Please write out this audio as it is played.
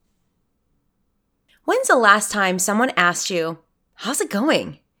When's the last time someone asked you, "How's it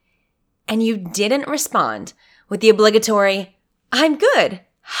going?" and you didn't respond with the obligatory, "I'm good.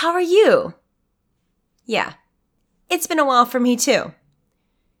 How are you?" Yeah, it's been a while for me too.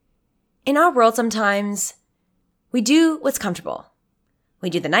 In our world sometimes, we do what's comfortable. We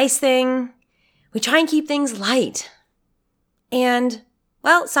do the nice thing. We try and keep things light. And,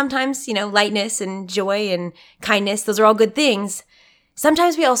 well, sometimes, lightness and joy and kindness, those are all good things.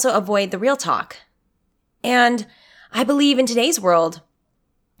 Sometimes we also avoid the real talk. And I believe in today's world,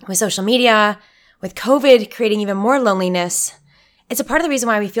 with social media, with COVID creating even more loneliness, it's a part of the reason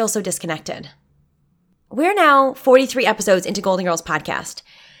why we feel so disconnected. We're now 43 episodes into Golden Girls podcast,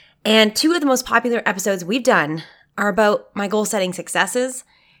 and 2 of the most popular episodes we've done are about my goal-setting successes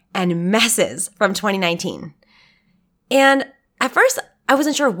and messes from 2019. And at first, I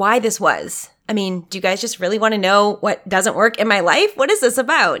wasn't sure why this was. I mean, do you guys just really want to know what doesn't work in my life? What is this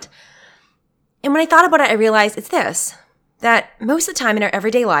about? And when I thought about it, I realized it's this, that most of the time in our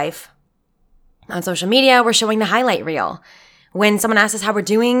everyday life, on social media, we're showing the highlight reel. When someone asks us how we're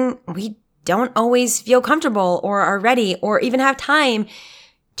doing, we don't always feel comfortable or are ready or even have time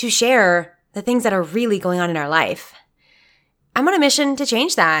to share the things that are really going on in our life. I'm on a mission to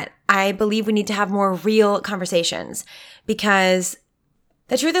change that. I believe we need to have more real conversations because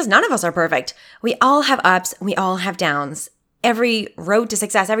the truth is none of us are perfect. We all have ups, we all have downs. Every road to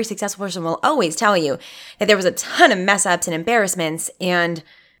success, every successful person will always tell you that there was a ton of mess ups and embarrassments and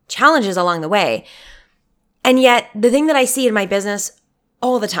challenges along the way. And yet, the thing that I see in my business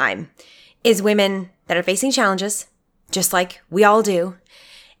all the time is women that are facing challenges, just like we all do,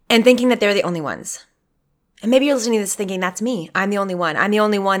 and thinking that they're the only ones. And maybe you're listening to this thinking, that's me. I'm the only one. I'm the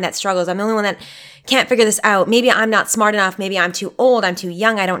only one that struggles. I'm the only one that can't figure this out. Maybe I'm not smart enough. Maybe I'm too old. I'm too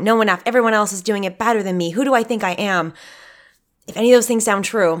young. I don't know enough. Everyone else is doing it better than me. Who do I think I am? If any of those things sound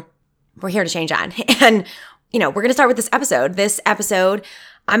true, we're here to change that. And, we're going to start with this episode. This episode,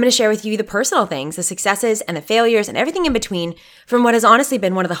 I'm going to share with you the personal things, the successes and the failures and everything in between from what has honestly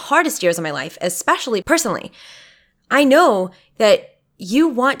been one of the hardest years of my life, especially personally. I know that you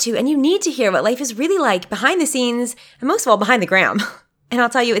want to and you need to hear what life is really like behind the scenes and most of all behind the gram. And I'll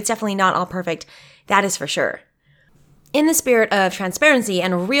tell you, it's definitely not all perfect. That is for sure. In the spirit of transparency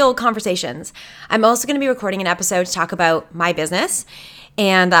and real conversations, I'm also going to be recording an episode to talk about my business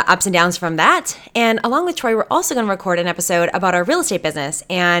and the ups and downs from that. And along with Troy, we're also going to record an episode about our real estate business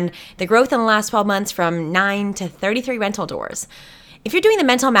and the growth in the last 12 months from 9 to 33 rental doors. If you're doing the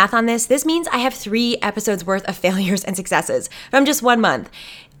mental math on this means I have 3 episodes worth of failures and successes from just 1 month.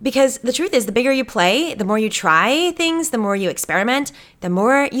 Because the truth is, the bigger you play, the more you try things, the more you experiment, the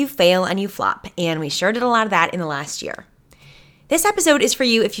more you fail and you flop. And we sure did a lot of that in the last year. This episode is for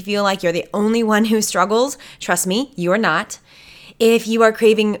you if you feel like you're the only one who struggles. Trust me, you are not. If you are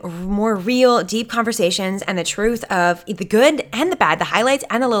craving more real, deep conversations and the truth of the good and the bad, the highlights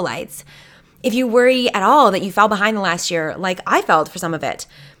and the lowlights. If you worry at all that you fell behind the last year, like I felt for some of it,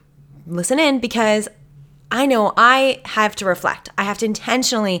 listen in because I know I have to reflect. I have to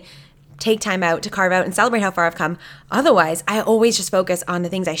intentionally take time out to carve out and celebrate how far I've come. Otherwise, I always just focus on the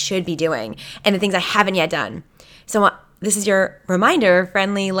things I should be doing and the things I haven't yet done. So this is your reminder,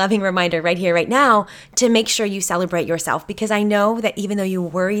 friendly, loving reminder right here, right now, to make sure you celebrate yourself because I know that even though you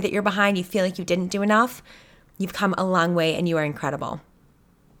worry that you're behind, you feel like you didn't do enough, you've come a long way and you are incredible.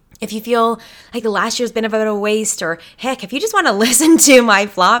 If you feel like the last year's been about a waste or heck, if you just want to listen to my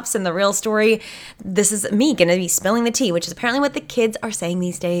flops and the real story, this is me going to be spilling the tea, which is apparently what the kids are saying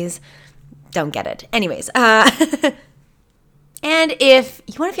these days. Don't get it. Anyways, and if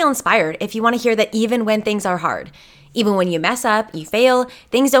you want to feel inspired, if you want to hear that even when things are hard, even when you mess up, you fail,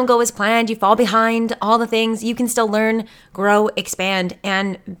 things don't go as planned, you fall behind, all the things, you can still learn, grow, expand,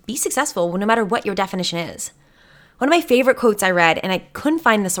 and be successful no matter what your definition is. One of my favorite quotes I read, and I couldn't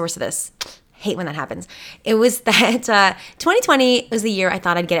find the source of this, hate when that happens, it was that 2020 was the year I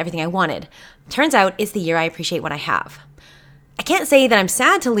thought I'd get everything I wanted. Turns out it's the year I appreciate what I have. I can't say that I'm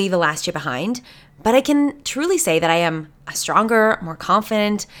sad to leave the last year behind, but I can truly say that I am a stronger, more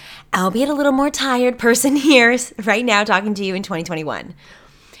confident, albeit a little more tired person here right now talking to you in 2021.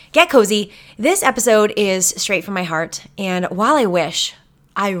 Get cozy. This episode is straight from my heart, and while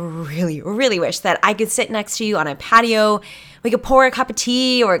I really, really wish that I could sit next to you on a patio. We could pour a cup of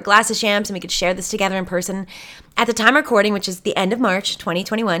tea or a glass of champs and we could share this together in person. At the time of recording, which is the end of March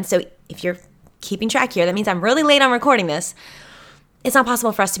 2021, so if you're keeping track here, that means I'm really late on recording this. It's not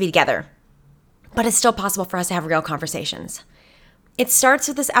possible for us to be together, but it's still possible for us to have real conversations. It starts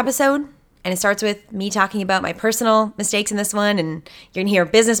with this episode, and it starts with me talking about my personal mistakes in this one, and you're going to hear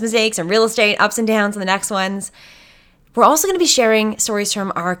business mistakes and real estate ups and downs in the next ones. We're also going to be sharing stories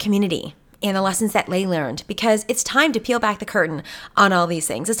from our community, and the lessons that they learned, because it's time to peel back the curtain on all these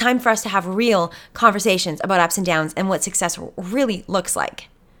things. It's time for us to have real conversations about ups and downs and what success really looks like.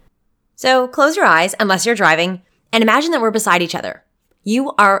 So close your eyes, unless you're driving, and imagine that we're beside each other.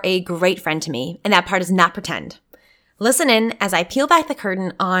 You are a great friend to me, and that part is not pretend. Listen in as I peel back the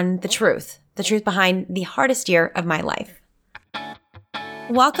curtain on the truth behind the hardest year of my life.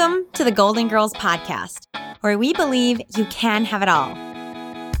 Welcome to the Golden Girls Podcast, where we believe you can have it all.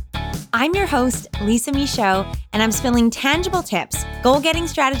 I'm your host, Lisa Michaud, and I'm spilling tangible tips, goal-getting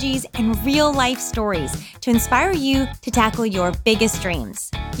strategies, and real-life stories to inspire you to tackle your biggest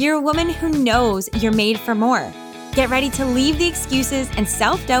dreams. You're a woman who knows you're made for more. Get ready to leave the excuses and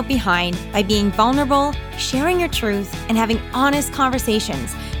self-doubt behind by being vulnerable, sharing your truth, and having honest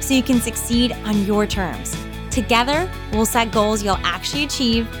conversations so you can succeed on your terms. Together, we'll set goals you'll actually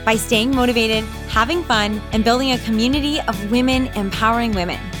achieve by staying motivated, having fun, and building a community of women empowering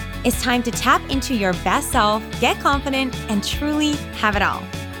women. It's time to tap into your best self, get confident, and truly have it all.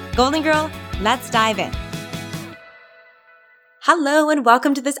 Golden Girl, let's dive in. Hello, and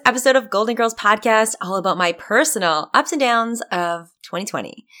welcome to this episode of Golden Girls Podcast, all about my personal ups and downs of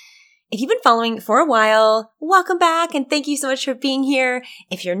 2020. If you've been following for a while, welcome back, and thank you so much for being here.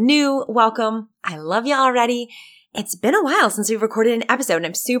 If you're new, welcome. I love you already. It's been a while since we've recorded an episode, and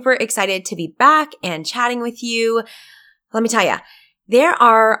I'm super excited to be back and chatting with you. Let me tell you, there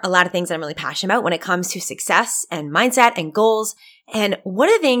are a lot of things that I'm really passionate about when it comes to success and mindset and goals. And one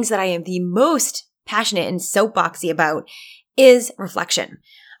of the things that I am the most passionate and soapboxy about is reflection.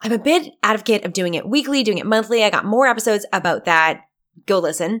 I'm a big advocate of doing it weekly, doing it monthly. I got more episodes about that. Go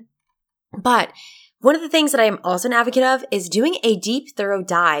listen. But one of the things that I am also an advocate of is doing a deep, thorough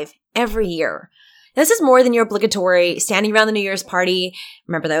dive every year. This is more than your obligatory standing around the New Year's party,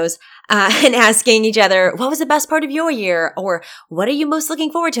 remember those, and asking each other, what was the best part of your year? Or what are you most looking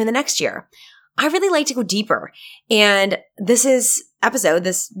forward to in the next year? I really like to go deeper. And this episode,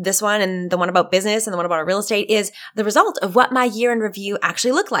 this one and the one about business and the one about real estate is the result of what my year in review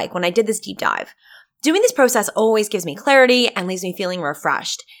actually looked like when I did this deep dive. Doing this process always gives me clarity and leaves me feeling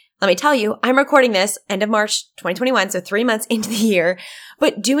refreshed. Let me tell you, I'm recording this end of March 2021, so 3 months into the year.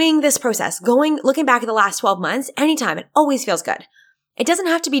 But doing this process, looking back at the last 12 months, anytime, it always feels good. It doesn't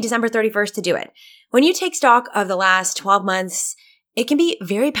have to be December 31st to do it. When you take stock of the last 12 months, it can be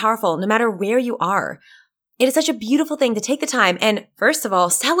very powerful no matter where you are. It is such a beautiful thing to take the time and, first of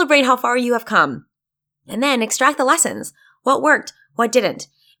all, celebrate how far you have come. And then extract the lessons. What worked? What didn't?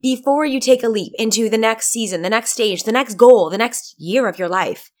 Before you take a leap into the next season, the next stage, the next goal, the next year of your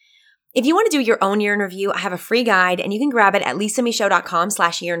life. If you want to do your own year in review, I have a free guide and you can grab it at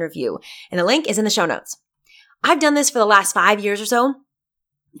lisamichaud.com/year in review. And the link is in the show notes. I've done this for the last 5 years or so.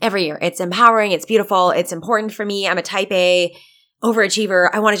 Every year. It's empowering. It's beautiful. It's important for me. I'm a type A overachiever.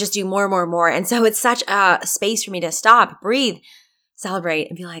 I want to just do more. And so it's such a space for me to stop, breathe, celebrate,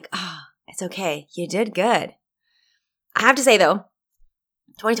 and be like, it's okay. You did good. I have to say though,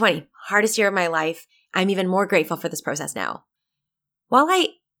 2020, hardest year of my life. I'm even more grateful for this process now. While I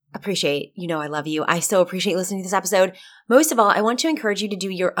appreciate, I love you. I so appreciate listening to this episode. Most of all, I want to encourage you to do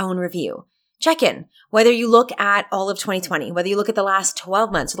your own review. Check in. Whether you look at all of 2020, whether you look at the last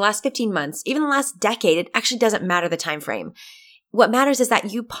 12 months, or the last 15 months, even the last decade, it actually doesn't matter the time frame. What matters is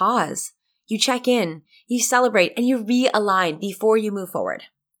that you pause, you check in, you celebrate, and you realign before you move forward.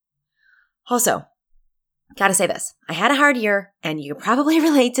 Also, gotta say this. I had a hard year, and you probably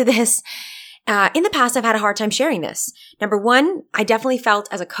relate to this. In the past, I've had a hard time sharing this. Number one, I definitely felt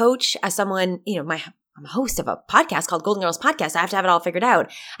as a coach, as someone, I'm a host of a podcast called Golden Girls Podcast. I have to have it all figured out.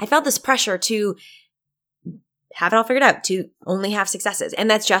 I felt this pressure to have it all figured out, to only have successes. And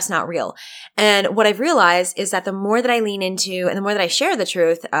that's just not real. And what I've realized is that the more that I lean into and the more that I share the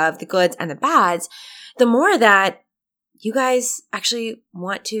truth of the goods and the bads, the more that you guys actually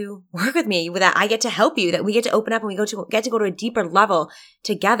want to work with me, that I get to help you, that we get to open up and we get to go to a deeper level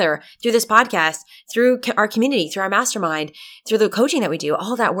together through this podcast, through our community, through our mastermind, through the coaching that we do,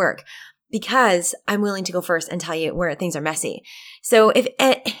 all that work, because I'm willing to go first and tell you where things are messy. So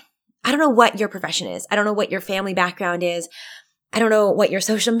I don't know what your profession is. I don't know what your family background is. I don't know what your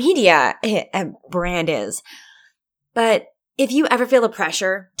social media brand is. But if you ever feel the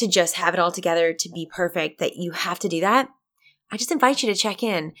pressure to just have it all together, to be perfect, that you have to do that, I just invite you to check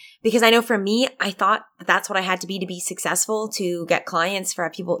in. Because I know for me, I thought that's what I had to be successful, to get clients, to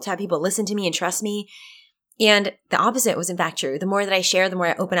have people listen to me and trust me. And the opposite was in fact true. The more that I share, the more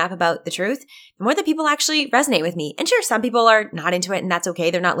I open up about the truth, the more that people actually resonate with me. And sure, some people are not into it and that's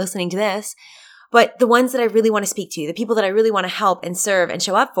okay. They're not listening to this. But the ones that I really want to speak to, the people that I really want to help and serve and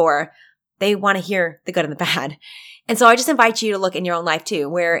show up for, they want to hear the good and the bad. And so I just invite you to look in your own life too.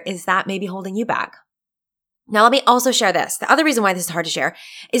 Where is that maybe holding you back? Now, let me also share this. The other reason why this is hard to share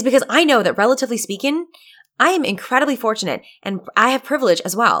is because I know that relatively speaking, I am incredibly fortunate and I have privilege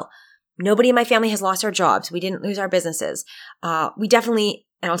as well. Nobody in my family has lost our jobs. We didn't lose our businesses. We definitely,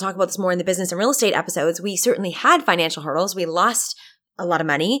 and I'll talk about this more in the business and real estate episodes, we certainly had financial hurdles. We lost a lot of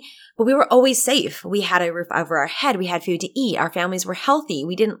money, but we were always safe. We had a roof over our head. We had food to eat. Our families were healthy.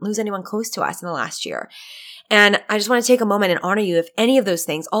 We didn't lose anyone close to us in the last year. And I just want to take a moment and honor you if any of those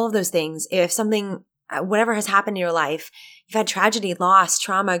things, all of those things, if something, whatever has happened in your life, you've had tragedy, loss,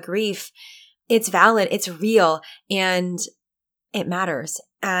 trauma, grief, it's valid, it's real, and it matters.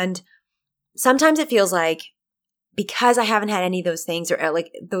 And sometimes it feels like because I haven't had any of those things or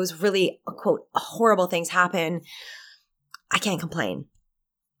like those really, quote, horrible things happen, I can't complain.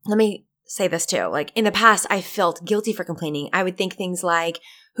 Let me say this too. Like in the past, I felt guilty for complaining. I would think things like,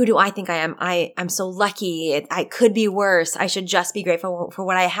 who do I think I am? I'm so lucky. I could be worse. I should just be grateful for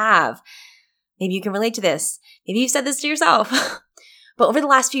what I have. Maybe you can relate to this. Maybe you've said this to yourself. But over the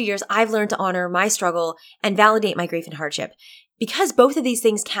last few years, I've learned to honor my struggle and validate my grief and hardship because both of these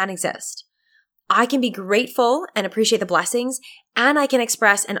things can exist. I can be grateful and appreciate the blessings, and I can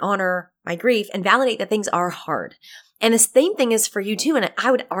express and honor my grief and validate that things are hard. And the same thing is for you too. And I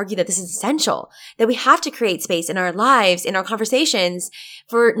would argue that this is essential, that we have to create space in our lives, in our conversations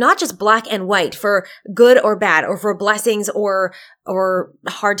for not just black and white, for good or bad, or for blessings or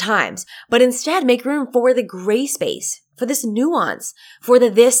hard times, but instead make room for the gray space, for this nuance, for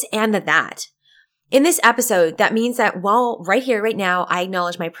the this and the that. In this episode, that means that while right here, right now, I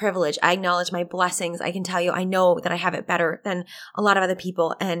acknowledge my privilege, I acknowledge my blessings, I can tell you I know that I have it better than a lot of other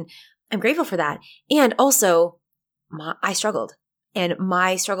people, and I'm grateful for that. And also, I struggled, and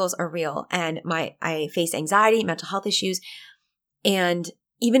my struggles are real, and I face anxiety, mental health issues, and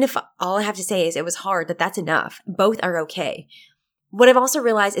even if all I have to say is it was hard, that's enough. Both are okay. What I've also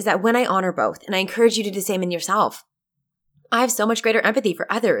realized is that when I honor both, and I encourage you to do the same in yourself, I have so much greater empathy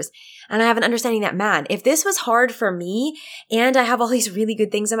for others, and I have an understanding that, man, if this was hard for me, and I have all these really good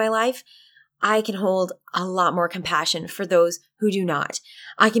things in my life, I can hold a lot more compassion for those who do not.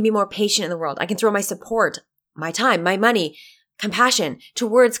 I can be more patient in the world. I can throw my support, my time, my money, compassion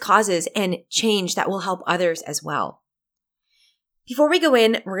towards causes and change that will help others as well. Before we go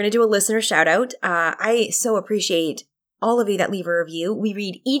in, we're going to do a listener shout out. I so appreciate all of you that leave a review. We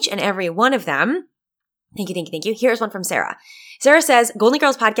read each and every one of them. Thank you, thank you, thank you. Here's one from Sarah. Sarah says, Golden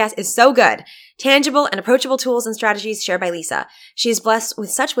Girls podcast is so good. Tangible and approachable tools and strategies shared by Lisa. She is blessed with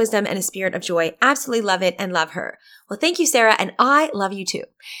such wisdom and a spirit of joy. Absolutely love it and love her. Well, thank you, Sarah, and I love you too.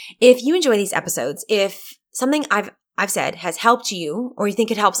 If you enjoy these episodes, if something I've said has helped you or you think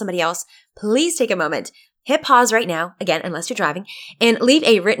it helps somebody else, please take a moment, hit pause right now, again, unless you're driving, and leave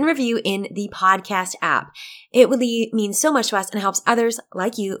a written review in the podcast app. It really means so much to us and helps others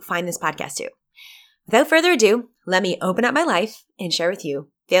like you find this podcast too. Without further ado, let me open up my life and share with you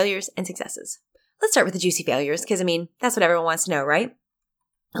failures and successes. Let's start with the juicy failures because, that's what everyone wants to know, right?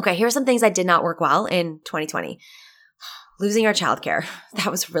 Okay, here are some things that did not work well in 2020. Losing our childcare.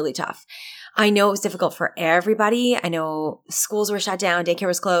 That was really tough. I know it was difficult for everybody. I know schools were shut down, daycare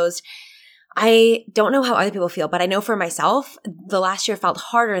was closed. I don't know how other people feel, but I know for myself, the last year felt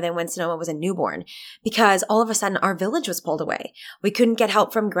harder than when Sonoma was a newborn because all of a sudden our village was pulled away. We couldn't get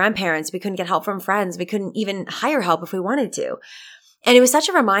help from grandparents. We couldn't get help from friends. We couldn't even hire help if we wanted to. And it was such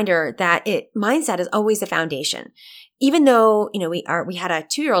a reminder that mindset is always the foundation. Even though, we had a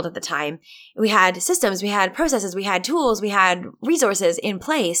 2-year-old at the time, we had systems, we had processes, we had tools, we had resources in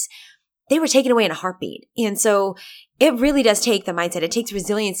place. They were taken away in a heartbeat. And so it really does take the mindset. It takes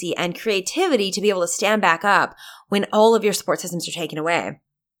resiliency and creativity to be able to stand back up when all of your support systems are taken away.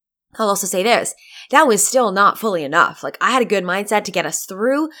 I'll also say this, that was still not fully enough. Like I had a good mindset to get us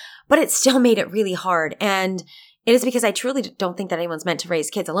through, but it still made it really hard. And it is because I truly don't think that anyone's meant to raise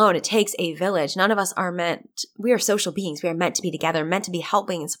kids alone. It takes a village. None of us are we are social beings. We are meant to be together, meant to be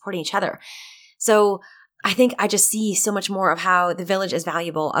helping and supporting each other. So I think I just see so much more of how the village is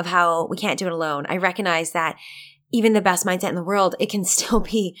valuable, of how we can't do it alone. I recognize that even the best mindset in the world, it can still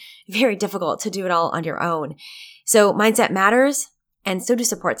be very difficult to do it all on your own. So mindset matters, and so do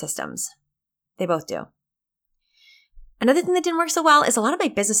support systems. They both do. Another thing that didn't work so well is a lot of my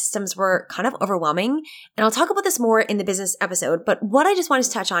business systems were kind of overwhelming, and I'll talk about this more in the business episode, but what I just wanted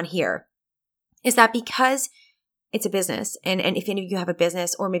to touch on here is that because it's a business, and if any of you have a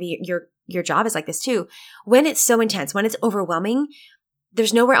business or maybe your job is like this too, when it's so intense, when it's overwhelming,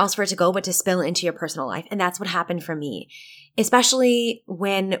 there's nowhere else for it to go but to spill into your personal life. And that's what happened for me, especially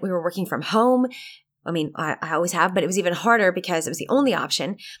when we were working from home. I mean, I always have, but it was even harder because it was the only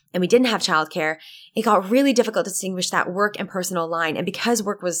option and we didn't have childcare. It got really difficult to distinguish that work and personal line. And because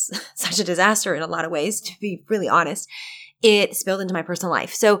work was such a disaster in a lot of ways, to be really honest, it spilled into my personal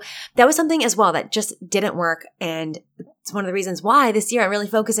life. So that was something as well that just didn't work. And it's one of the reasons why this year I'm really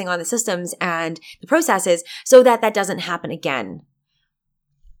focusing on the systems and the processes so that that doesn't happen again.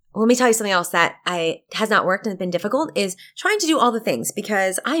 Let me tell you something else that has not worked and has been difficult is trying to do all the things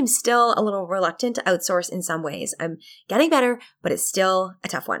because I'm still a little reluctant to outsource in some ways. I'm getting better, but it's still a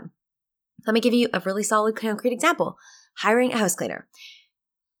tough one. Let me give you a really solid concrete example. Hiring a house cleaner.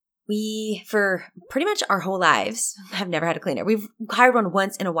 We, for pretty much our whole lives, have never had a cleaner. We've hired one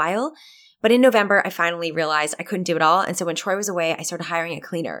once in a while, but in November, I finally realized I couldn't do it all. And so when Troy was away, I started hiring a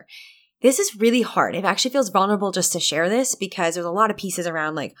cleaner. This is really hard. It actually feels vulnerable just to share this because there's a lot of pieces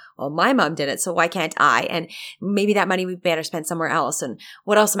around like, well, my mom did it, so why can't I? And maybe that money we better spend somewhere else. And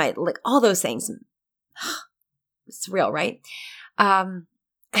what else am I, like all those things. It's real, right? I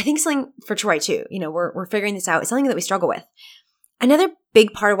think something for Troy too, we're figuring this out. It's something that we struggle with. Another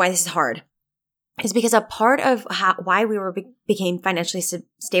big part of why this is hard is because a part of why we became financially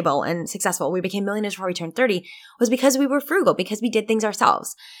stable and successful, we became millionaires before we turned 30, was because we were frugal, because we did things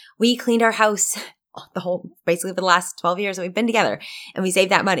ourselves. We cleaned our house basically for the last 12 years that we've been together, and we saved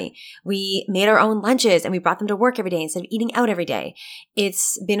that money. We made our own lunches and we brought them to work every day instead of eating out every day.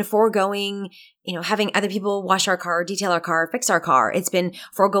 It's been foregoing, having other people wash our car, detail our car, fix our car. It's been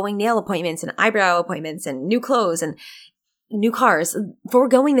foregoing nail appointments and eyebrow appointments and new clothes and new cars,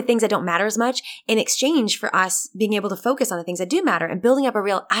 foregoing the things that don't matter as much in exchange for us being able to focus on the things that do matter and building up a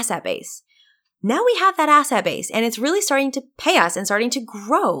real asset base. Now we have that asset base and it's really starting to pay us and starting to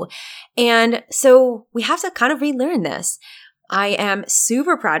grow. And so we have to kind of relearn this. I am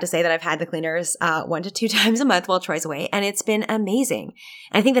super proud to say that I've had the cleaners 1 to 2 times a month while Troy's away, and it's been amazing.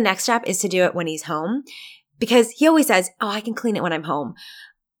 And I think the next step is to do it when he's home because he always says, I can clean it when I'm home.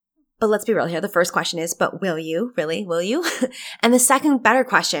 But let's be real here. The first question is, but will you? Really? Will you? And the second better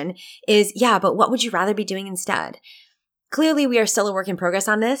question is, but what would you rather be doing instead? Clearly, we are still a work in progress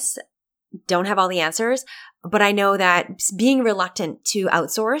on this. Don't have all the answers, but I know that being reluctant to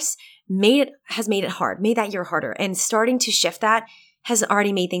outsource has made it hard, made that year harder. And starting to shift that has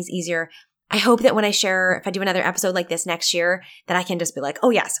already made things easier. I hope that when I share, if I do another episode like this next year, that I can just be like,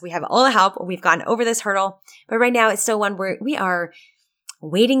 oh yes, we have all the help. We've gotten over this hurdle. But right now, it's still one where we are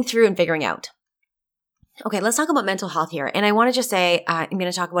wading through and figuring out. Okay, let's talk about mental health here. And I want to just say, I'm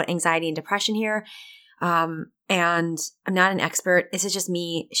going to talk about anxiety and depression here. And I'm not an expert. This is just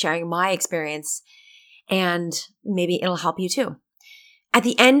me sharing my experience, and maybe it'll help you too. At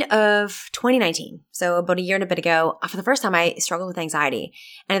the end of 2019, so about a year and a bit ago, for the first time, I struggled with anxiety.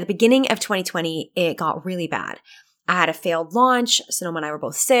 And at the beginning of 2020, it got really bad. I had a failed launch. Sonoma and I were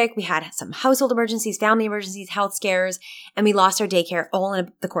both sick. We had some household emergencies, family emergencies, health scares, and we lost our daycare all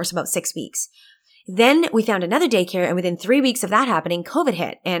in the course of about 6 weeks. Then we found another daycare, and within 3 weeks of that happening, COVID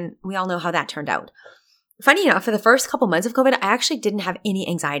hit, and we all know how that turned out. Funny enough, for the first couple months of COVID, I actually didn't have any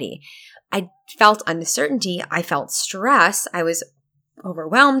anxiety. I felt uncertainty. I felt stress. I was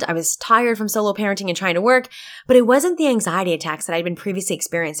overwhelmed. I was tired from solo parenting and trying to work, but it wasn't the anxiety attacks that I'd been previously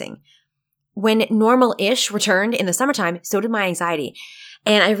experiencing. When normal-ish returned in the summertime, so did my anxiety.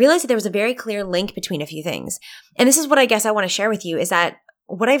 And I realized that there was a very clear link between a few things. And this is what I guess I want to share with you is that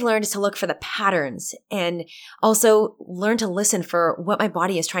what I've learned is to look for the patterns and also learn to listen for what my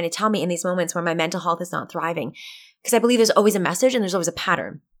body is trying to tell me in these moments where my mental health is not thriving. Because I believe there's always a message and there's always a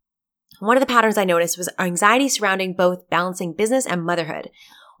pattern. One of the patterns I noticed was anxiety surrounding both balancing business and motherhood.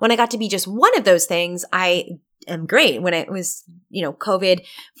 When I got to be just one of those things, I am great. When it was, COVID,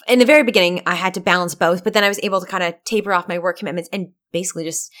 in the very beginning, I had to balance both, but then I was able to kind of taper off my work commitments and basically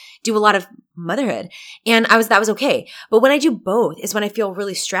just do a lot of motherhood. And that was okay. But when I do both is when I feel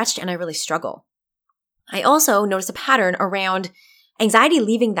really stretched and I really struggle. I also noticed a pattern around anxiety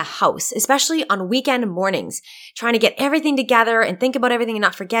leaving the house, especially on weekend mornings, trying to get everything together and think about everything and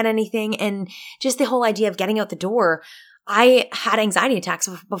not forget anything. And just the whole idea of getting out the door. I had anxiety attacks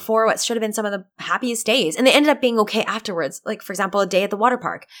before what should have been some of the happiest days. And they ended up being okay afterwards. Like, for example, a day at the water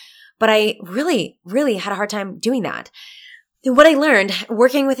park. But I really, really had a hard time doing that. What I learned,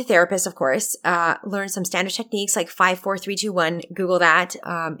 working with a therapist, of course, learned some standard techniques like 5, 4, 3, 2, 1. Google that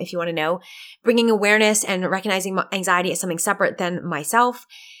if you want to know. Bringing awareness and recognizing anxiety as something separate than myself.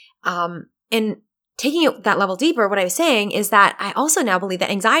 And taking it that level deeper, what I was saying is that I also now believe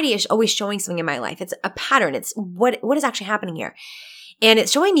that anxiety is always showing something in my life. It's a pattern. It's what is actually happening here. And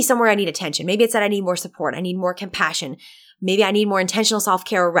it's showing me somewhere I need attention. Maybe it's that I need more support. I need more compassion. Maybe I need more intentional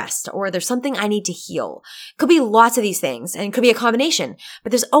self-care or rest, or there's something I need to heal. Could be lots of these things, and it could be a combination,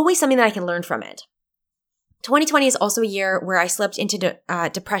 but there's always something that I can learn from it. 2020 is also a year where I slipped into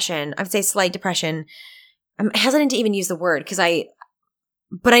depression. I would say slight depression. I'm hesitant to even use the word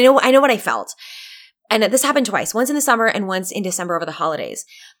but I know what I felt. And this happened twice, once in the summer and once in December over the holidays.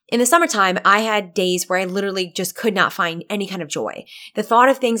 In the summertime, I had days where I literally just could not find any kind of joy. The thought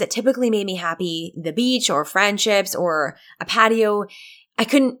of things that typically made me happy, the beach or friendships or a patio, I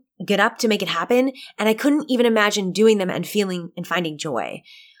couldn't get up to make it happen. And I couldn't even imagine doing them and feeling and finding joy.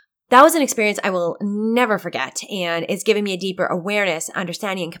 That was an experience I will never forget. And it's given me a deeper awareness,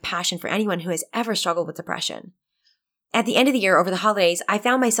 understanding, and compassion for anyone who has ever struggled with depression. At the end of the year over the holidays, I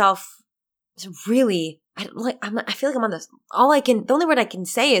found myself really, I feel like I'm on this, the only word I can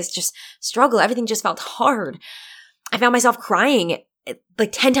say is just struggle. Everything just felt hard. I found myself crying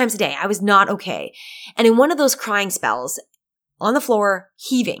like 10 times a day. I was not okay. And in one of those crying spells, on the floor,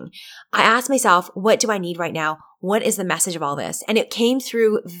 heaving, I asked myself, what do I need right now? What is the message of all this? And it came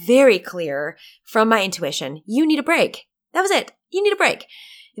through very clear from my intuition. You need a break. That was it. You need a break.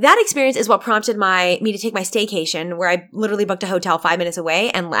 That experience is what prompted me to take my staycation, where I literally booked a hotel 5 minutes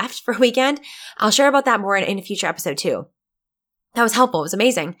away and left for a weekend. I'll share about that more in a future episode too. That was helpful. It was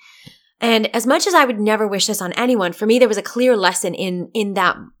amazing. And as much as I would never wish this on anyone, for me, there was a clear lesson in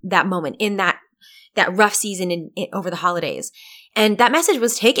that moment, in that rough season over the holidays. And that message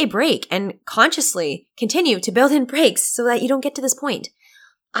was take a break and consciously continue to build in breaks so that you don't get to this point.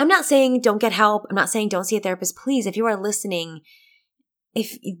 I'm not saying don't get help. I'm not saying don't see a therapist. Please, if you are listening,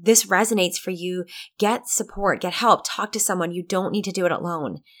 if this resonates for you, get support, get help, talk to someone. You don't need to do it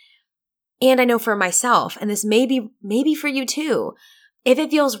alone. And I know for myself, and this may be for you too, if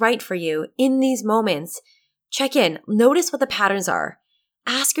it feels right for you in these moments, check in, notice what the patterns are.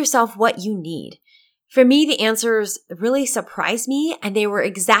 Ask yourself what you need. For me, the answers really surprised me, and they were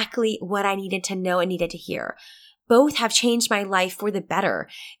exactly what I needed to know and needed to hear. Both have changed my life for the better.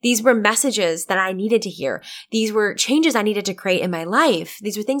 These were messages that I needed to hear. These were changes I needed to create in my life.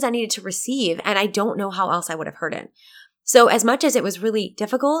 These were things I needed to receive, and I don't know how else I would have heard it. So as much as it was really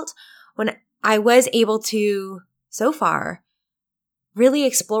difficult, when I was able to, so far, really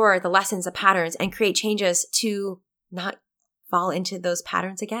explore the lessons, the patterns, and create changes to not fall into those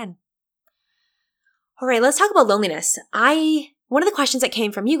patterns again. All right, let's talk about loneliness. One of the questions that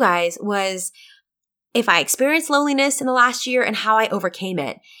came from you guys was if I experienced loneliness in the last year and how I overcame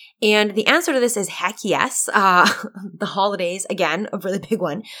it. And the answer to this is heck yes. The holidays, again, a really big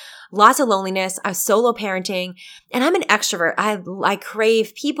one. Lots of loneliness. I was solo parenting, and I'm an extrovert. I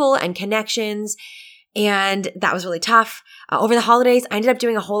crave people and connections, and that was really tough. Over the holidays, I ended up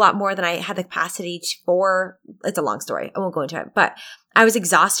doing a whole lot more than I had the capacity for. It's a long story. I won't go into it, but I was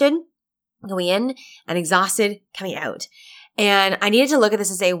exhausted going in and exhausted coming out. And I needed to look at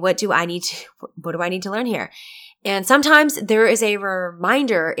this and say, what do I need to learn here? And sometimes there is a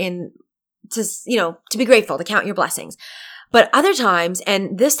reminder to be grateful, to count your blessings. But other times,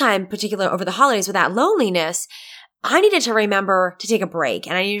 and this time particular over the holidays with that loneliness, I needed to remember to take a break.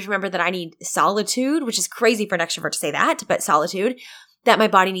 And I needed to remember that I need solitude, which is crazy for an extrovert to say that, but solitude, that my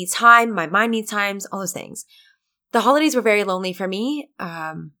body needs time, my mind needs time, all those things. The holidays were very lonely for me.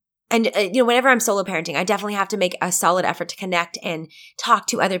 And whenever I'm solo parenting, I definitely have to make a solid effort to connect and talk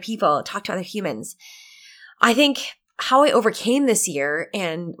to other people, talk to other humans. I think how I overcame this year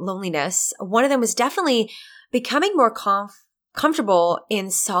and loneliness, one of them was definitely becoming more comfortable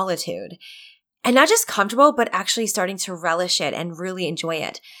in solitude. And not just comfortable, but actually starting to relish it and really enjoy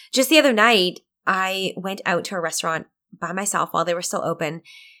it. Just the other night, I went out to a restaurant by myself while they were still open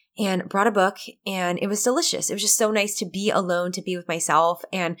and brought a book, and it was delicious. It was just so nice to be alone, to be with myself.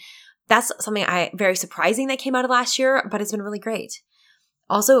 And that's something very surprising that came out of last year, but it's been really great.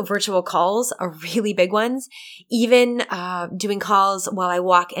 Also, virtual calls are really big ones. Even doing calls while I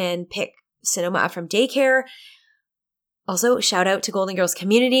walk and pick Sonoma up from daycare. Also, shout out to Golden Girls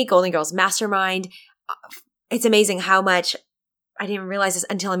Community, Golden Girls Mastermind. It's amazing how much, I didn't even realize this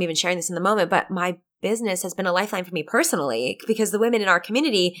until I'm even sharing this in the moment, but my business has been a lifeline for me personally because the women in our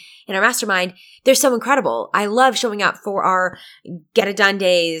community, in our mastermind, they're so incredible. I love showing up for our Get It Done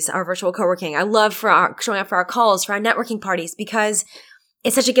days, our virtual co-working. I love showing up for our calls, for our networking parties, because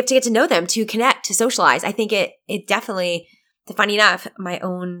it's such a gift to get to know them, to connect, to socialize. I think it definitely, funny enough,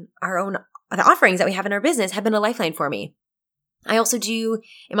 the offerings that we have in our business have been a lifeline for me. I also do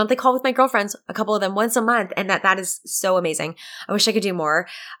a monthly call with my girlfriends, a couple of them once a month, and that is so amazing. I wish I could do more,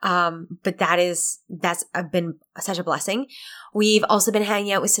 but that's been such a blessing. We've also been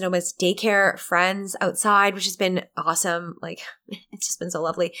hanging out with Sonoma's daycare friends outside, which has been awesome. Like, it's just been so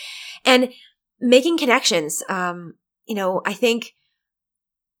lovely. And making connections. I think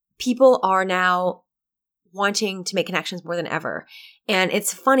people are now wanting to make connections more than ever. And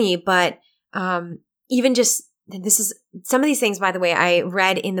it's funny, but even just, this is some of these things, by the way, I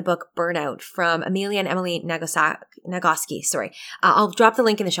read in the book Burnout from Amelia and Emily Nagoski. Sorry. I'll drop the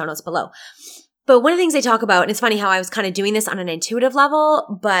link in the show notes below. But one of the things they talk about, and it's funny how I was kind of doing this on an intuitive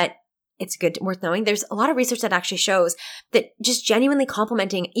level, but it's good, worth knowing. There's a lot of research that actually shows that just genuinely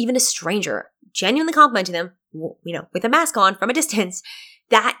complimenting even a stranger, genuinely complimenting them, with a mask on from a distance,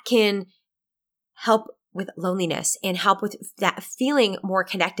 that can help with loneliness and help with that feeling more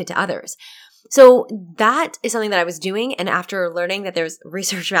connected to others. So that is something that I was doing. And after learning that there's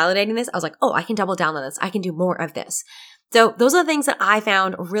research validating this, I was like, oh, I can double down on this. I can do more of this. So those are the things that I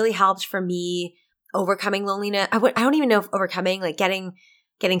found really helped for me overcoming loneliness. I don't even know if overcoming, like getting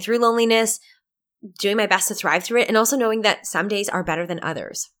through loneliness, doing my best to thrive through it, and also knowing that some days are better than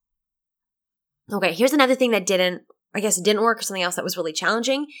others. Okay, here's another thing that didn't work, or something else that was really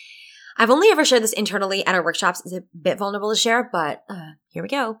challenging. I've only ever shared this internally at our workshops. It's a bit vulnerable to share, but here we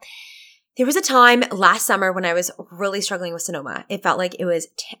go. There was a time last summer when I was really struggling with Sonoma. It felt like it was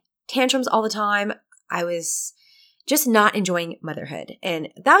tantrums all the time. I was just not enjoying motherhood. And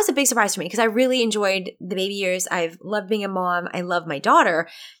that was a big surprise for me because I really enjoyed the baby years. I've loved being a mom. I love my daughter,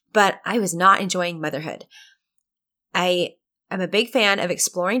 but I was not enjoying motherhood. I am a big fan of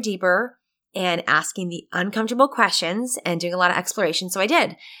exploring deeper and asking the uncomfortable questions and doing a lot of exploration. So I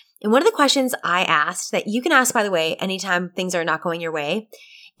did. And one of the questions I asked, that you can ask, by the way, anytime things are not going your way,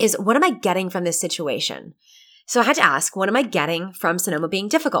 is what am I getting from this situation? So I had to ask, what am I getting from Sonoma being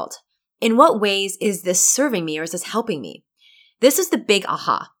difficult? In what ways is this serving me, or is this helping me? This is the big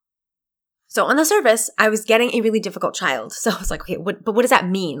aha. So on the surface, I was getting a really difficult child. So I was like, okay, but what does that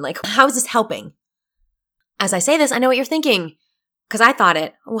mean? Like, how is this helping? As I say this, I know what you're thinking, because I thought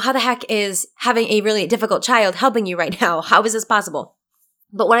it. Well, how the heck is having a really difficult child helping you right now? How is this possible?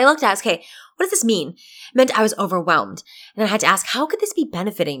 But what I looked at is, okay, what does this mean? It meant I was overwhelmed. And I had to ask, how could this be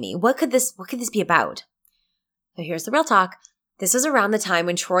benefiting me? What could this be about? So here's the real talk. This was around the time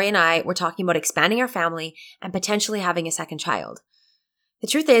when Troy and I were talking about expanding our family and potentially having a second child. The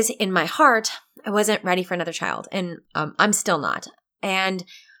truth is, in my heart, I wasn't ready for another child. And I'm still not. And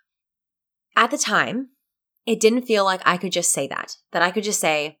at the time, it didn't feel like I could just say that I could just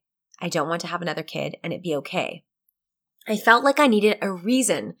say, I don't want to have another kid and it'd be okay. I felt like I needed a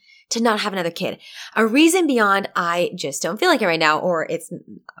reason to not have another kid, a reason beyond I just don't feel like it right now, or it's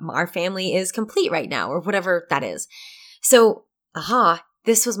our family is complete right now, or whatever that is. So,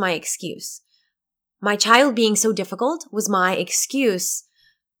 this was my excuse. My child being so difficult was my excuse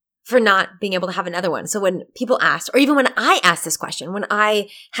for not being able to have another one. So when people asked, or even when I asked this question, when I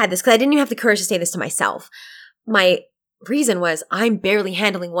had this, because I didn't even have the courage to say this to myself, my reason was, I'm barely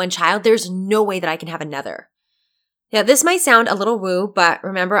handling one child. There's no way that I can have another. Now, this might sound a little woo, but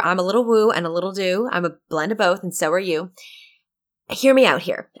remember, I'm a little woo and a little do. I'm a blend of both, and so are you. Hear me out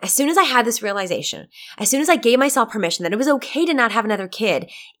here. As soon as I had this realization, as soon as I gave myself permission that it was okay to not have another kid,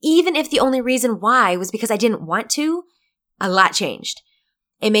 even if the only reason why was because I didn't want to, a lot changed.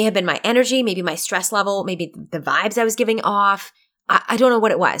 It may have been my energy, maybe my stress level, maybe the vibes I was giving off. I don't know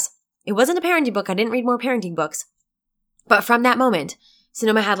what it was. It wasn't a parenting book. I didn't read more parenting books. But from that moment,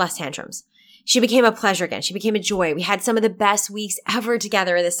 Sonoma had less tantrums. She became a pleasure again. She became a joy. We had some of the best weeks ever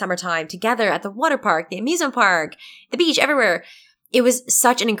together this summertime, together at the water park, the amusement park, the beach, everywhere. It was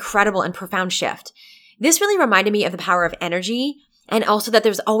such an incredible and profound shift. This really reminded me of the power of energy, and also that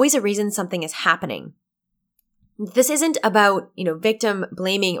there's always a reason something is happening. This isn't about, victim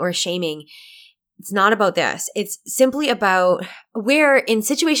blaming or shaming. It's not about this. It's simply about where in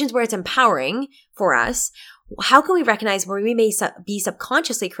situations where it's empowering for us, how can we recognize where we may be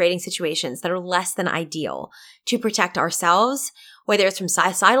subconsciously creating situations that are less than ideal to protect ourselves, whether it's from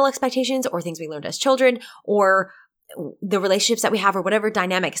societal expectations or things we learned as children or the relationships that we have or whatever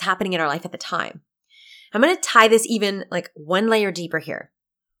dynamic is happening in our life at the time. I'm going to tie this even like one layer deeper here.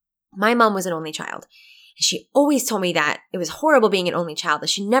 My mom was an only child. And she always told me that it was horrible being an only child, that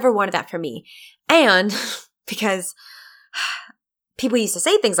she never wanted that for me. And because people used to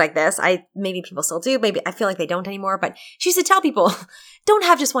say things like this, maybe people still do, maybe I feel like they don't anymore, but she used to tell people, don't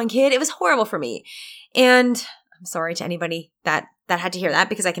have just one kid. It was horrible for me. And I'm sorry to anybody that had to hear that,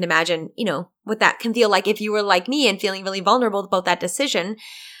 because I can imagine, what that can feel like if you were like me and feeling really vulnerable about that decision.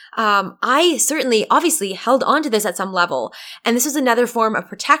 I certainly, obviously, held on to this at some level. And this was another form of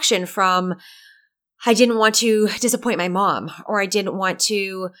protection from, I didn't want to disappoint my mom, or I didn't want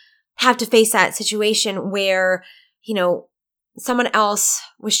to have to face that situation where, someone else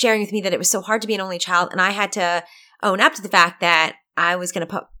was sharing with me that it was so hard to be an only child. And I had to own up to the fact that I was going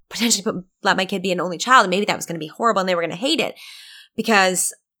to let my kid be an only child. And maybe that was going to be horrible and they were going to hate it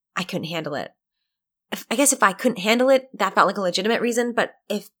because I couldn't handle it. I guess if I couldn't handle it, that felt like a legitimate reason. But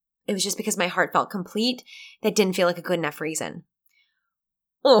if it was just because my heart felt complete. That didn't feel like a good enough reason.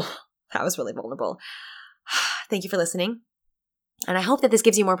 Oh, that was really vulnerable. Thank you for listening. And I hope that this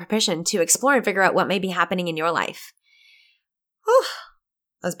gives you more permission to explore and figure out what may be happening in your life. Whew.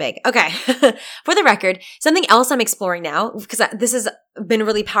 That was big. Okay. For the record, something else I'm exploring now, because this has been a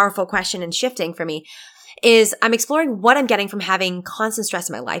really powerful question and shifting for me, is I'm exploring what I'm getting from having constant stress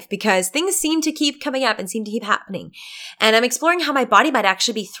in my life, because things seem to keep coming up and seem to keep happening. And I'm exploring how my body might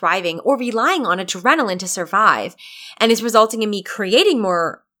actually be thriving or relying on adrenaline to survive, and is resulting in me creating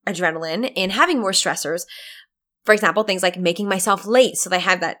more adrenaline and having more stressors. For example, things like making myself late so that I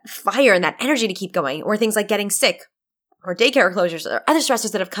have that fire and that energy to keep going, or things like getting sick, or daycare closures, or other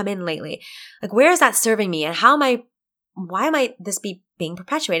stressors that have come in lately. Like, where is that serving me, and why might this be being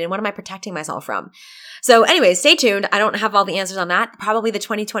perpetuated? What am I protecting myself from? So anyways, stay tuned. I don't have all the answers on that. Probably the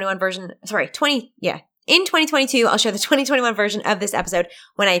 2021 version, in 2022, I'll share the 2021 version of this episode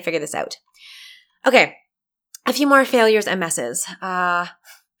when I figure this out. Okay, a few more failures and messes.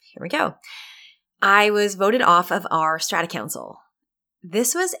 Here we go. I was voted off of our Strata Council.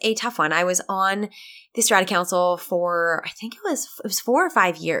 This was a tough one. I was on the Strata Council for, I think it was 4 or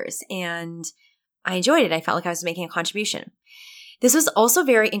 5 years, and I enjoyed it. I felt like I was making a contribution. This was also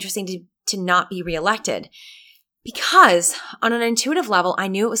very interesting to not be reelected, because on an intuitive level, I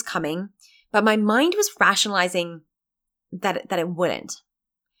knew it was coming, but my mind was rationalizing that it wouldn't.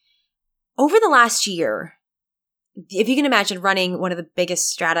 Over the last year, if you can imagine running one of the biggest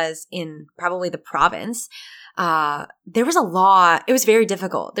stratas in probably the province, there was a lot. It was very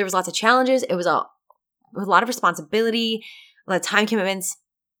difficult. There was lots of challenges. It was a lot of responsibility, a lot of time commitments,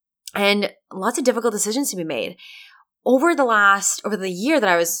 and lots of difficult decisions to be made. Over the year that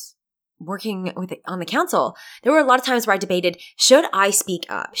I was working on the council, there were a lot of times where I debated, should I speak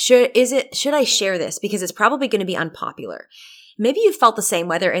up? Should I share this? Because it's probably going to be unpopular. Maybe you felt the same,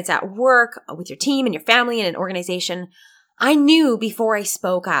 whether it's at work, with your team and your family and an organization. I knew before I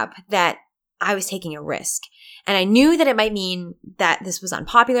spoke up that I was taking a risk. And I knew that it might mean that this was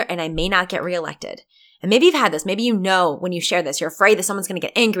unpopular and I may not get reelected. And maybe you've had this. Maybe you know when you share this, you're afraid that someone's going to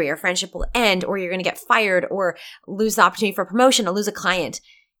get angry, or friendship will end, or you're going to get fired, or lose the opportunity for a promotion, or lose a client.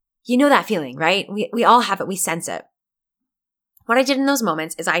 You know that feeling, right? We all have it. We sense it. What I did in those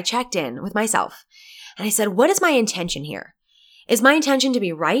moments is I checked in with myself and I said, what is my intention here? Is my intention to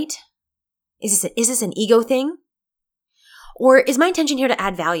be right? Is this an ego thing? Or is my intention here to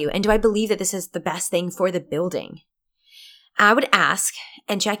add value? And do I believe that this is the best thing for the building? I would ask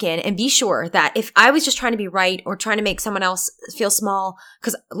and check in and be sure that if I was just trying to be right or trying to make someone else feel small,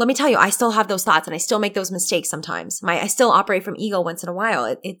 because let me tell you, I still have those thoughts and I still make those mistakes sometimes. I still operate from ego once in a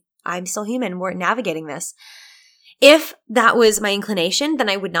while. I'm still human. We're navigating this. If that was my inclination, then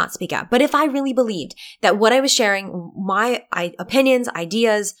I would not speak up. But if I really believed that what I was sharing, my opinions,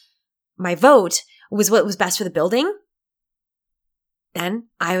 ideas, my vote was what was best for the building, then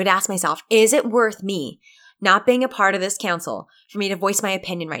I would ask myself, is it worth me not being a part of this council for me to voice my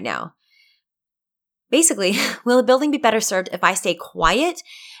opinion right now? Basically, will the building be better served if I stay quiet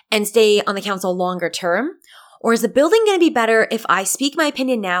and stay on the council longer term? Or is the building going to be better if I speak my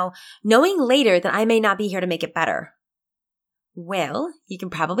opinion now, knowing later that I may not be here to make it better? Well, you can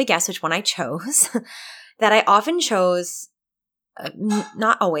probably guess which one I chose. That I often chose,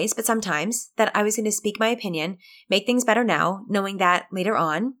 not always, but sometimes, that I was going to speak my opinion, make things better now, knowing that later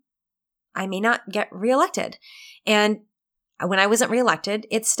on, I may not get reelected. And when I wasn't reelected,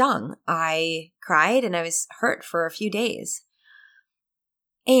 it stung. I cried and I was hurt for a few days.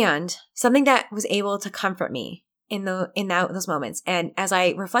 And something that was able to comfort me in those moments, and as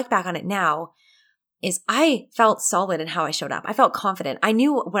I reflect back on it now, is I felt solid in how I showed up. I felt confident. I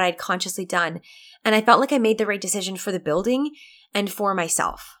knew what I'd consciously done, and I felt like I made the right decision for the building and for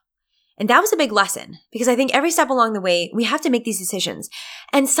myself. And that was a big lesson, because I think every step along the way, we have to make these decisions.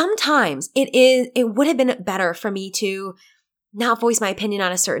 And sometimes it would have been better for me to not voice my opinion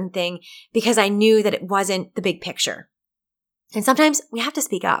on a certain thing because I knew that it wasn't the big picture. And sometimes we have to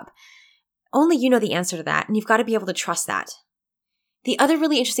speak up. Only you know the answer to that, and you've got to be able to trust that. The other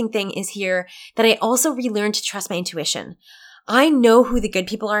really interesting thing is here that I also relearned to trust my intuition. I know who the good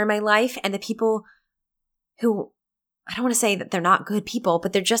people are in my life and the people who, I don't want to say that they're not good people,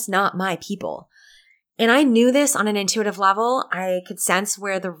 but they're just not my people. And I knew this on an intuitive level. I could sense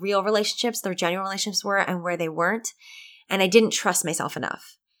where the real relationships, the genuine relationships were and where they weren't. And I didn't trust myself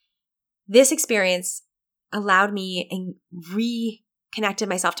enough. This experience allowed me and reconnected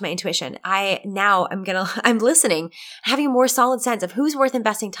myself to my intuition. I'm listening, having a more solid sense of who's worth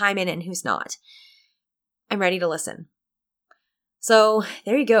investing time in and who's not. I'm ready to listen. So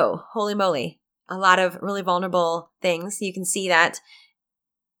there you go. Holy moly. A lot of really vulnerable things. You can see that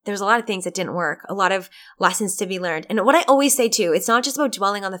there's a lot of things that didn't work, a lot of lessons to be learned. And what I always say too, it's not just about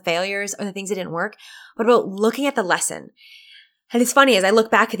dwelling on the failures or the things that didn't work, but about looking at the lesson. And it's funny, as I look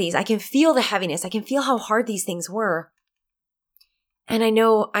back at these, I can feel the heaviness. I can feel how hard these things were. And I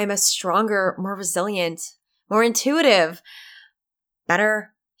know I'm a stronger, more resilient, more intuitive,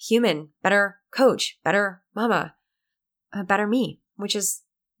 better human, better coach, better mama, a better me,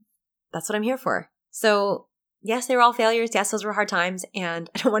 that's what I'm here for. So yes, they were all failures. Yes, those were hard times, and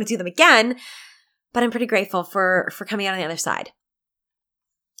I don't want to do them again, but I'm pretty grateful for coming out on the other side.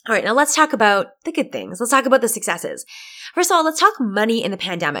 All right, now let's talk about the good things. Let's talk about the successes. First of all, let's talk money in the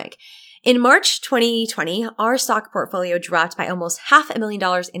pandemic. In March 2020, our stock portfolio dropped by almost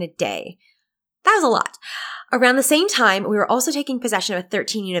 $500,000 in a day. That was a lot. Around the same time, we were also taking possession of a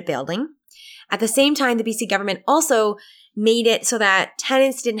 13-unit building. At the same time, the BC government also made it so that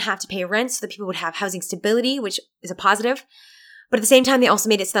tenants didn't have to pay rent, so that people would have housing stability, which is a positive. But at the same time, they also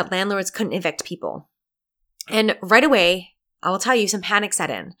made it so that landlords couldn't evict people. And right away, I will tell you, some panic set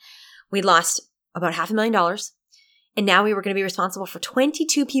in. We lost about $500,000, and now we were going to be responsible for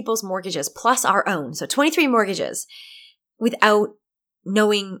 22 people's mortgages plus our own. So 23 mortgages without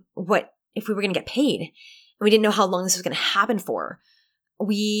knowing if we were going to get paid. And we didn't know how long this was going to happen for.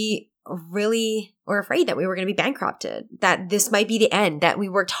 We really were afraid that we were going to be bankrupted, that this might be the end, that we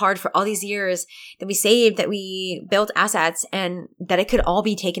worked hard for all these years, that we saved, that we built assets, and that it could all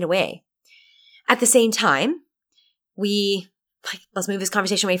be taken away. At the same time, let's move this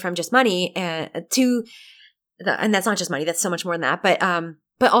conversation away from just money and that's not just money, that's so much more than that,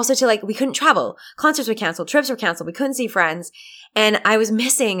 but also to we couldn't travel. Concerts were canceled, trips were canceled, we couldn't see friends, and I was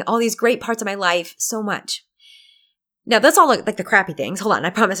missing all these great parts of my life so much. Now, that's all like the crappy things. Hold on, I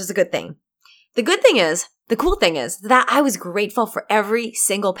promise there's a good thing. The cool thing is that I was grateful for every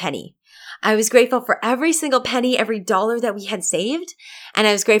single penny. I was grateful for every single penny, every dollar that we had saved, and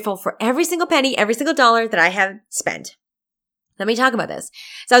I was grateful for every single penny, every single dollar that I had spent. Let me talk about this.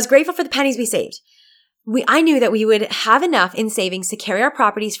 So I was grateful for the pennies we saved. I knew that we would have enough in savings to carry our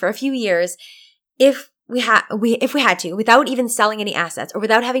properties for a few years if we had to, without even selling any assets or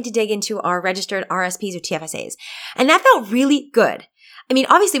without having to dig into our registered RSPs or TFSAs. And that felt really good. I mean,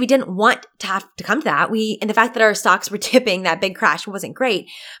 obviously we didn't want to have to come to that. And the fact that our stocks were tipping, that big crash, wasn't great,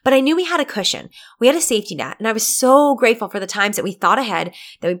 but I knew we had a cushion. We had a safety net. And I was so grateful for the times that we thought ahead,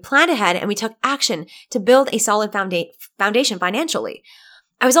 that we planned ahead, and we took action to build a solid foundation financially.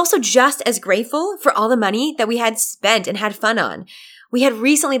 I was also just as grateful for all the money that we had spent and had fun on. We had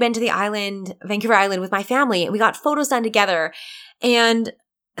recently been to the island, Vancouver Island, with my family, and we got photos done together. And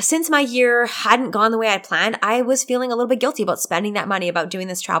since my year hadn't gone the way I planned, I was feeling a little bit guilty about spending that money, about doing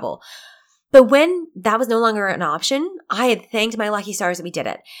this travel. But when that was no longer an option, I had thanked my lucky stars that we did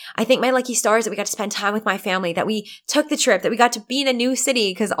it. I thanked my lucky stars that we got to spend time with my family, that we took the trip, that we got to be in a new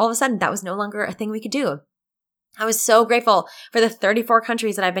city, because all of a sudden that was no longer a thing we could do. I was so grateful for the 34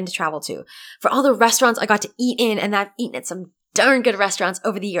 countries that I've been to travel to, for all the restaurants I got to eat in, and I've eaten at some darn good restaurants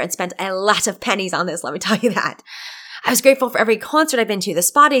over the year and spent a lot of pennies on this, let me tell you that. I was grateful for every concert I've been to, the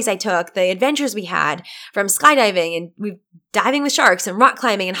spa days I took, the adventures we had, from skydiving and diving with sharks and rock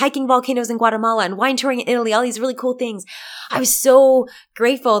climbing and hiking volcanoes in Guatemala and wine touring in Italy, all these really cool things. I was so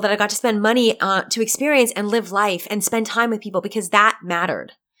grateful that I got to spend money to experience and live life and spend time with people, because that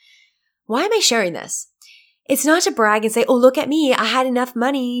mattered. Why am I sharing this? It's not to brag and say, oh, look at me, I had enough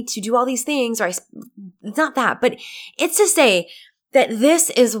money to do all these things, it's not that, but it's to say that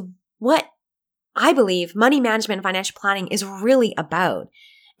this is what I believe money management and financial planning is really about.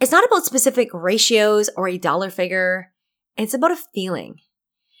 It's not about specific ratios or a dollar figure. It's about a feeling.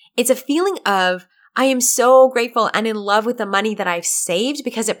 It's a feeling of, I am so grateful and in love with the money that I've saved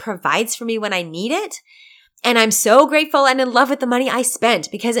because it provides for me when I need it. And I'm so grateful and in love with the money I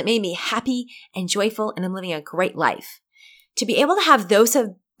spent because it made me happy and joyful and I'm living a great life. To be able to have those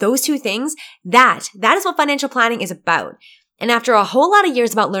two things, that is what financial planning is about. And after a whole lot of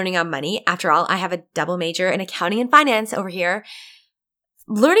years about learning on money, after all, I have a double major in accounting and finance over here,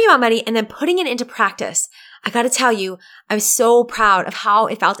 learning about money and then putting it into practice, I got to tell you, I was so proud of how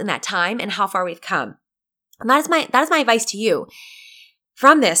it felt in that time and how far we've come. And that is my advice to you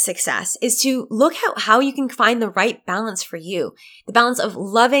from this success, is to look at how you can find the right balance for you. The balance of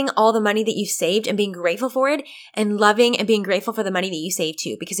loving all the money that you saved and being grateful for it, and loving and being grateful for the money that you saved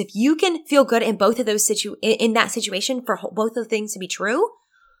too. Because if you can feel good in both of those in that situation, for both of the things to be true,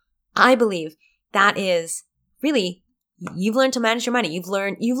 I believe that is really, you've learned to manage your money. You've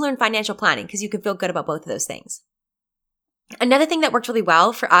learned financial planning because you can feel good about both of those things. Another thing that worked really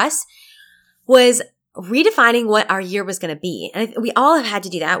well for us was redefining what our year was going to be. And we all have had to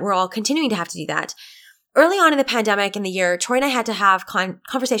do that. We're all continuing to have to do that. early on in the pandemic in the year, Troy and I had to have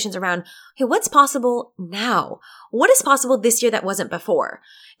conversations around, hey, what's possible now? What is possible this year that wasn't before?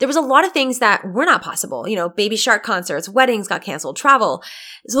 There was a lot of things that were not possible. Baby Shark concerts, weddings got canceled, travel.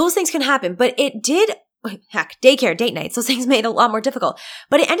 So those things can happen. But it did, daycare, date nights, those things made it a lot more difficult.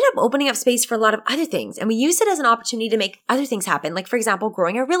 But it ended up opening up space for a lot of other things. And we used it as an opportunity to make other things happen. Like, for example,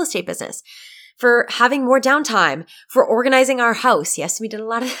 growing our real estate business, for having more downtime, for organizing our house. Yes, we did a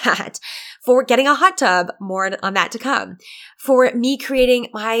lot of that. For getting a hot tub, more on that to come. For me creating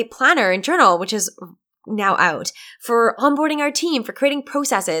my planner and journal, which is now out. For onboarding our team, for creating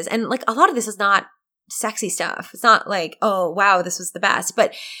processes. And like, a lot of this is not sexy stuff. It's not like, oh, wow, this was the best.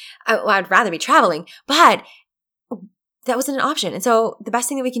 But I'd rather be traveling. But that wasn't an option. And so the best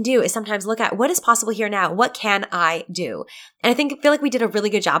thing that we can do is sometimes look at what is possible here now. What can I do? And I feel like we did a really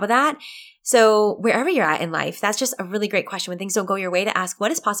good job of that. So wherever you're at in life, that's just a really great question when things don't go your way, to ask,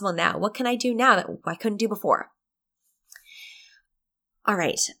 what is possible now? What can I do now that I couldn't do before? All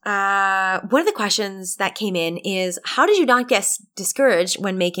right. One of the questions that came in is, how did you not get discouraged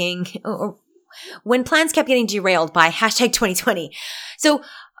when when plans kept getting derailed by #2020? So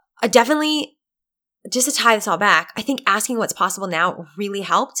definitely, just to tie this all back, I think asking what's possible now really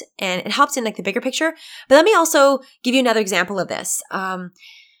helped, and it helped in like the bigger picture. But let me also give you another example of this.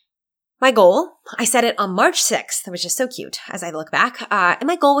 My goal, I set it on March 6th, which is so cute as I look back. And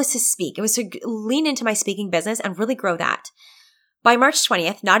my goal was to speak. It was to lean into my speaking business and really grow that. By March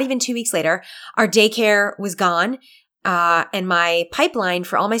 20th, not even 2 weeks later, our daycare was gone. And my pipeline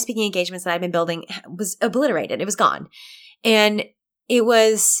for all my speaking engagements that I've been building was obliterated. It was gone. And it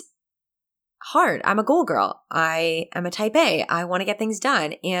was hard. I'm a goal girl. I am a type A. I want to get things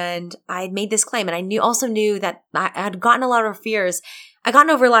done. And I made this claim. And I also knew that I had gotten a lot of fears. I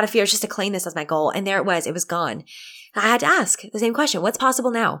gotten over a lot of fears just to claim this as my goal. And there it was. It was gone. I had to ask the same question. What's possible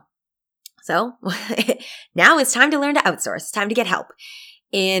now? So now it's time to learn to outsource. It's time to get help.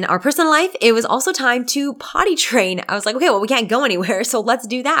 In our personal life, it was also time to potty train. I was like, okay, well, we can't go anywhere, so let's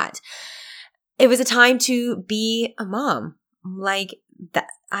do that. It was a time to be a mom. Like that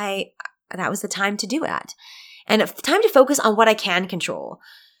was the time to do it. And time to focus on what I can control.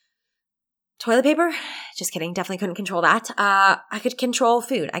 Toilet paper? Just kidding. Definitely couldn't control that. I could control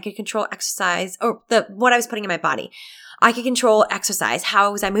food. I could control exercise, or what I was putting in my body. I could control exercise.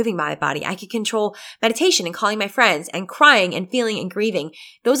 How was I moving my body? I could control meditation and calling my friends and crying and feeling and grieving.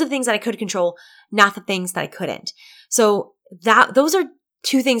 Those are the things that I could control, not the things that I couldn't. So those are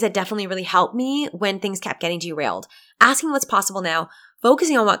two things that definitely really helped me when things kept getting derailed. Asking what's possible now,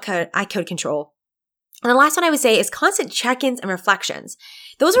 focusing on what I could control. And the last one I would say is constant check-ins and reflections.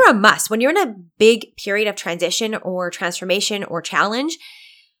 Those are a must. When you're in a big period of transition or transformation or challenge,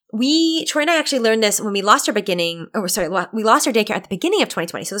 Troy and I actually learned this when we lost our daycare at the beginning of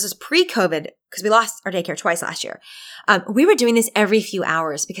 2020. So this is pre-COVID, because we lost our daycare twice last year. We were doing this every few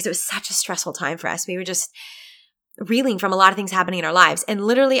hours because it was such a stressful time for us. We were just reeling from a lot of things happening in our lives. And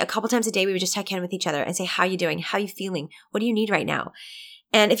literally a couple times a day, we would just check in with each other and say, how are you doing? How are you feeling? What do you need right now?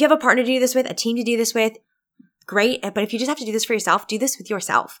 And if you have a partner to do this with, a team to do this with, great. But if you just have to do this for yourself, do this with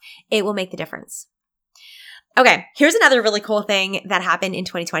yourself. It will make the difference. Okay, here's another really cool thing that happened in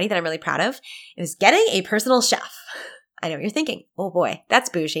 2020 that I'm really proud of. It was getting a personal chef. I know what you're thinking. Oh boy, that's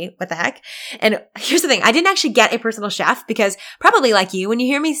bougie. What the heck? And here's the thing. I didn't actually get a personal chef because, probably like you, when you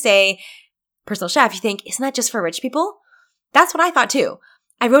hear me say personal chef, you think, isn't that just for rich people? That's what I thought too.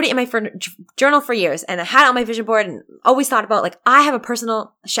 I wrote it in my journal for years, and I had it on my vision board and always thought about, like, I have a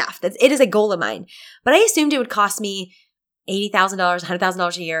personal chef. It is a goal of mine. But I assumed it would cost me $80,000,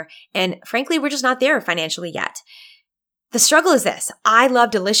 $100,000 a year. And frankly, we're just not there financially yet. The struggle is this. I love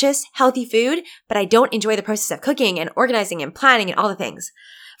delicious, healthy food, but I don't enjoy the process of cooking and organizing and planning and all the things.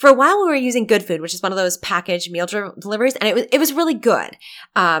 For a while, we were using Good Food, which is one of those packaged meal deliveries, and it was really good.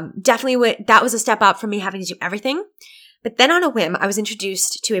 Definitely, that was a step up from me having to do everything. But then on a whim, I was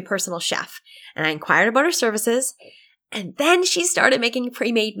introduced to a personal chef, and I inquired about her services, and then she started making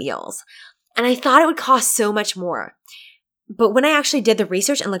pre-made meals. And I thought it would cost so much more. But when I actually did the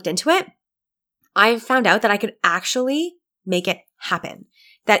research and looked into it, I found out that I could actually make it happen.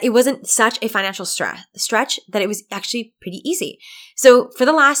 That it wasn't such a financial stretch, that it was actually pretty easy. So for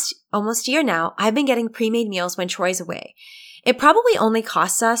the last almost year now, I've been getting pre-made meals when Troy's away. It probably only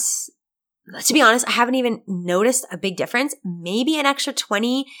costs us, to be honest, I haven't even noticed a big difference. Maybe an extra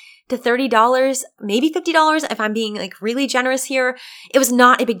 $20 to $30, maybe $50 if I'm being like really generous here. It was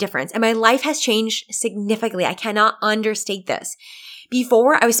not a big difference. And my life has changed significantly. I cannot understate this.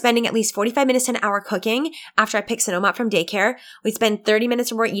 Before, I was spending at least 45 minutes to an hour cooking. After I picked Sonoma up from daycare, we'd spend 30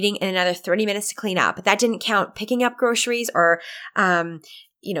 minutes or more eating and another 30 minutes to clean up. But that didn't count picking up groceries or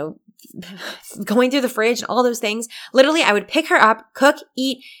going through the fridge and all those things. Literally, I would pick her up, cook,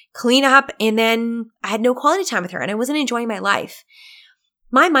 eat, clean up, and then I had no quality time with her and I wasn't enjoying my life.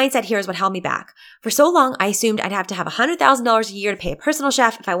 My mindset here is what held me back. For so long, I assumed I'd have to have $100,000 a year to pay a personal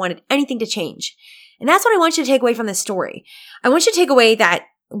chef if I wanted anything to change. And that's what I want you to take away from this story. I want you to take away that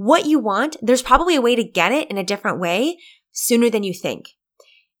what you want, there's probably a way to get it in a different way sooner than you think.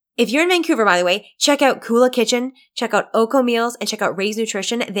 If you're in Vancouver, by the way, check out Kula Kitchen, check out Oko Meals, and check out Ray's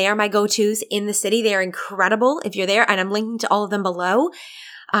Nutrition. They are my go-tos in the city. They are incredible if you're there, and I'm linking to all of them below.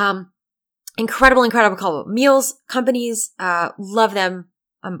 Incredible meals companies. Love them.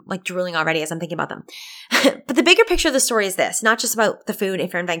 I'm like drooling already as I'm thinking about them. But the bigger picture of the story is this, not just about the food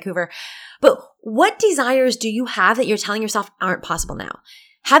if you're in Vancouver, but what desires do you have that you're telling yourself aren't possible now?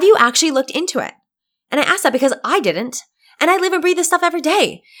 Have you actually looked into it? And I ask that because I didn't. And I live and breathe this stuff every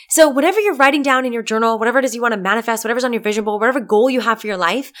day. So whatever you're writing down in your journal, whatever it is you want to manifest, whatever's on your vision board, whatever goal you have for your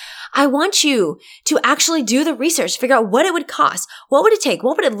life, I want you to actually do the research, figure out what it would cost. What would it take?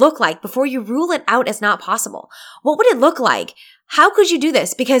 What would it look like before you rule it out as not possible? What would it look like? How could you do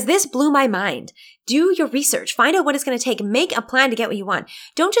this? Because this blew my mind. Do your research. Find out what it's going to take. Make a plan to get what you want.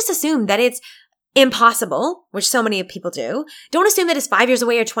 Don't just assume that it's impossible, which so many people do. Don't assume that it's 5 years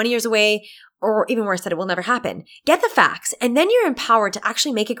away or 20 years away, or even worse, that it will never happen. Get the facts, and then you're empowered to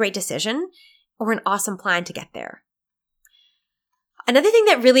actually make a great decision or an awesome plan to get there. Another thing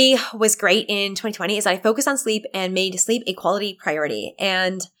that really was great in 2020 is that I focused on sleep and made sleep a quality priority.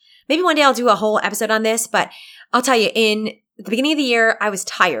 And maybe one day I'll do a whole episode on this, but I'll tell you, in the beginning of the year, I was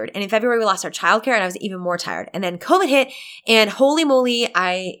tired. And in February, we lost our childcare and I was even more tired. And then COVID hit and holy moly,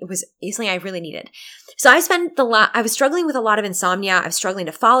 it was something I really needed. So I was struggling with a lot of insomnia. I was struggling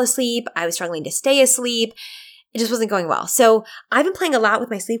to fall asleep. I was struggling to stay asleep. It just wasn't going well. So I've been playing a lot with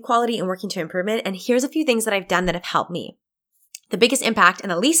my sleep quality and working to improvement. And here's a few things that I've done that have helped me. The biggest impact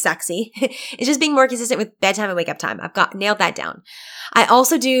and the least sexy is just being more consistent with bedtime and wake up time. I've nailed that down. I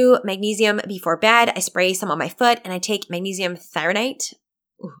also do magnesium before bed. I spray some on my foot and I take magnesium threonate.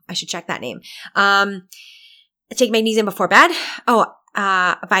 Ooh, I should check that name. I take magnesium before bed.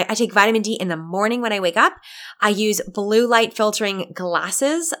 I take vitamin D in the morning when I wake up. I use blue light filtering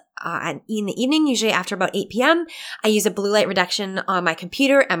glasses in the evening, usually after about 8 p.m. I use a blue light reduction on my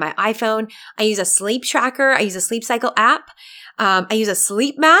computer and my iPhone. I use a sleep tracker. I use a sleep cycle app. I use a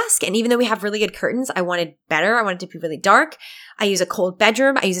sleep mask. And even though we have really good curtains, I wanted better. I wanted it to be really dark. I use a cold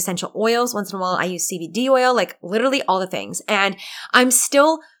bedroom. I use essential oils. Once in a while, I use CBD oil, like literally all the things. And I'm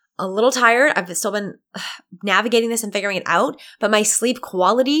still a little tired. I've still been navigating this and figuring it out, but my sleep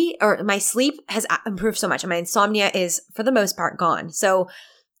quality or my sleep has improved so much and my insomnia is for the most part gone. So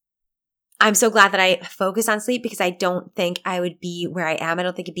I'm so glad that I focus on sleep because I don't think I would be where I am. I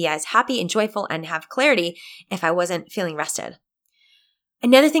don't think I'd be as happy and joyful and have clarity if I wasn't feeling rested.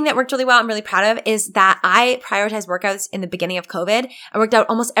 Another thing that worked really well, I'm really proud of, is that I prioritized workouts in the beginning of COVID. I worked out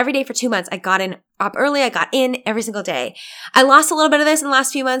almost every day for 2 months. I got up early. I got in every single day. I lost a little bit of this in the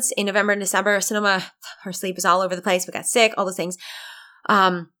last few months. In November and December, Sonoma, her sleep was all over the place. We got sick, all those things.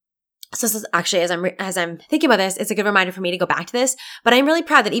 So this is actually, as I'm thinking about this, it's a good reminder for me to go back to this. But I'm really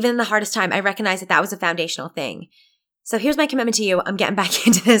proud that even in the hardest time, I recognized that was a foundational thing. So here's my commitment to you. I'm getting back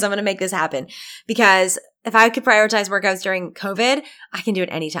into this. I'm going to make this happen because if I could prioritize workouts during COVID, I can do it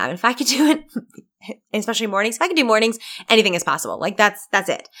anytime. If I could do it, especially mornings, if I could do mornings, anything is possible. Like that's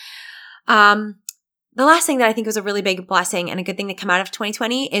it. The last thing that I think was a really big blessing and a good thing that came out of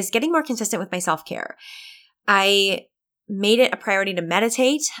 2020 is getting more consistent with my self-care. I made it a priority to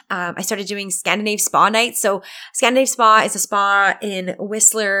meditate. I started doing Scandinave Spa nights. So Scandinave Spa is a spa in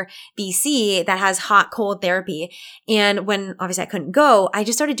Whistler, BC that has hot, cold therapy. And when obviously I couldn't go, I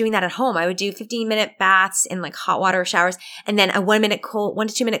just started doing that at home. I would do 15-minute baths in like hot water showers and then a 1 to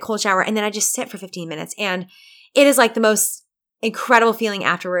 2 minute cold shower. And then I just sit for 15 minutes. And it is like the most incredible feeling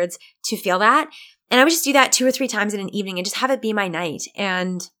afterwards to feel that. And I would just do that 2 or 3 times in an evening and just have it be my night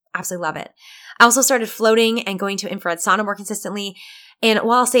and absolutely love it. I also started floating and going to infrared sauna more consistently. And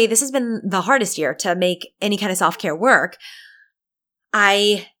while I'll say this has been the hardest year to make any kind of self-care work,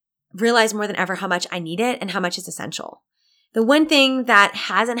 I realized more than ever how much I need it and how much it's essential. The one thing that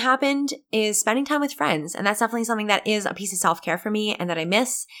hasn't happened is spending time with friends. And that's definitely something that is a piece of self-care for me and that I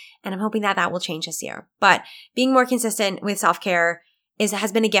miss. And I'm hoping that will change this year. But being more consistent with self-care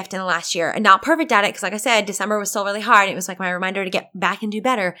has been a gift in the last year. And not perfect at it because like I said, December was still really hard. It was like my reminder to get back and do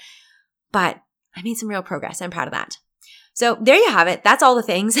better. But I made some real progress. I'm proud of that. So there you have it. That's all the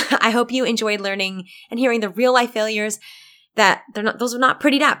things. I hope you enjoyed learning and hearing the real life failures that those are not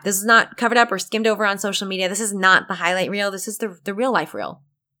prettied up. This is not covered up or skimmed over on social media. This is not the highlight reel. This is the real life reel.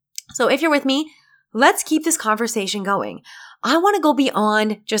 So if you're with me, let's keep this conversation going. I want to go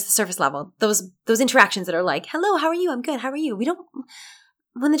beyond just the surface level. Those interactions that are like, hello, how are you? I'm good. How are you?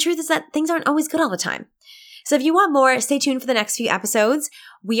 When the truth is that things aren't always good all the time. So if you want more, stay tuned for the next few episodes.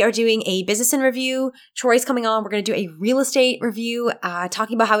 We are doing a business in review. Troy's coming on. We're going to do a real estate review,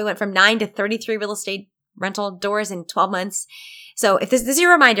 talking about how we went from 9 to 33 real estate rental doors in 12 months. So if this is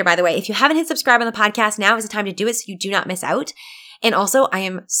your reminder, by the way, if you haven't hit subscribe on the podcast, now is the time to do it so you do not miss out. And also, I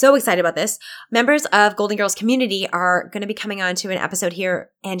am so excited about this. Members of Golden Girls community are going to be coming on to an episode here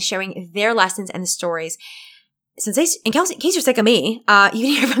and sharing their lessons and the stories. In case you're sick of me, you can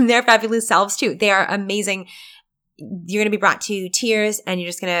hear from their fabulous selves too. They are amazing. You're going to be brought to tears, and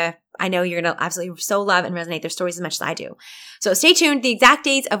I know you're going to absolutely so love and resonate their stories as much as I do. So stay tuned. The exact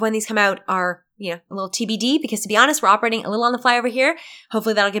dates of when these come out are, a little TBD, because to be honest, we're operating a little on the fly over here.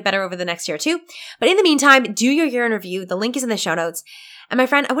 Hopefully that'll get better over the next year too. But in the meantime, do your year in review. The link is in the show notes. And my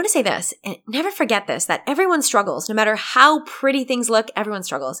friend, I want to say this, and never forget this, that everyone struggles. No matter how pretty things look, everyone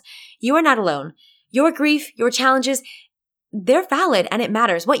struggles. You are not alone. Your grief, your challenges, they're valid and it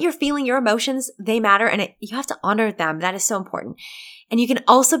matters. What you're feeling, your emotions, they matter, and you have to honor them. That is so important. And you can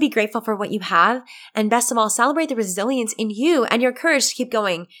also be grateful for what you have. And best of all, celebrate the resilience in you and your courage to keep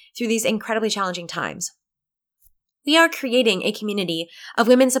going through these incredibly challenging times. We are creating a community of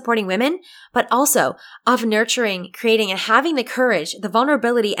women supporting women, but also of nurturing, creating, and having the courage, the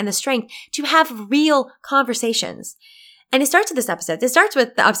vulnerability, and the strength to have real conversations. And it starts with this episode. It starts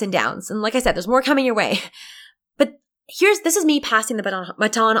with the ups and downs. And like I said, there's more coming your way. But this is me passing the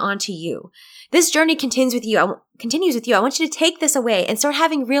baton on to you. This journey continues with you. I want you to take this away and start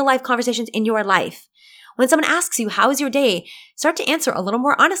having real life conversations in your life. When someone asks you, how was your day? Start to answer a little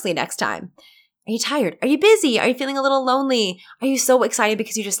more honestly next time. Are you tired? Are you busy? Are you feeling a little lonely? Are you so excited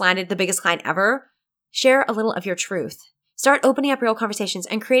because you just landed the biggest client ever? Share a little of your truth. Start opening up real conversations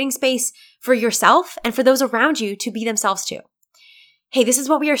and creating space for yourself and for those around you to be themselves too. Hey, this is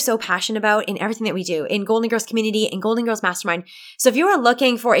what we are so passionate about in everything that we do in Golden Girls community, in Golden Girls Mastermind. So if you are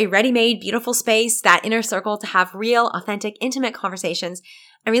looking for a ready-made, beautiful space, that inner circle to have real, authentic, intimate conversations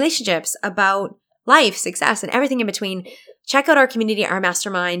and relationships about life, success, and everything in between, check out our community, our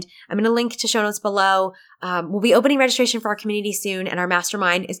mastermind. I'm going to link to show notes below. We'll be opening registration for our community soon, and our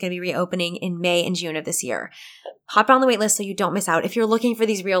mastermind is going to be reopening in May and June of this year. Hop on the wait list so you don't miss out if you're looking for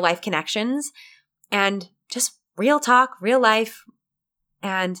these real life connections and just real talk, real life,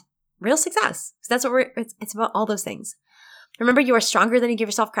 and real success. Because that's it's about all those things. Remember, you are stronger than you give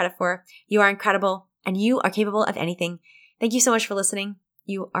yourself credit for. You are incredible, and you are capable of anything. Thank you so much for listening.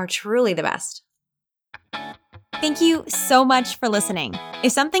 You are truly the best. Thank you so much for listening.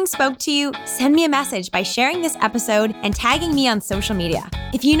 If something spoke to you, send me a message by sharing this episode and tagging me on social media.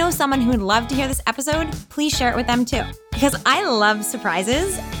 If you know someone who would love to hear this episode, please share it with them too. Because I love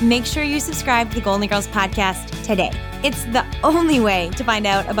surprises, make sure you subscribe to the Golden Girls podcast today. It's the only way to find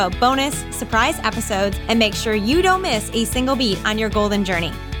out about bonus surprise episodes and make sure you don't miss a single beat on your golden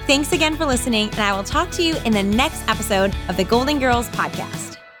journey. Thanks again for listening, and I will talk to you in the next episode of the Golden Girls podcast.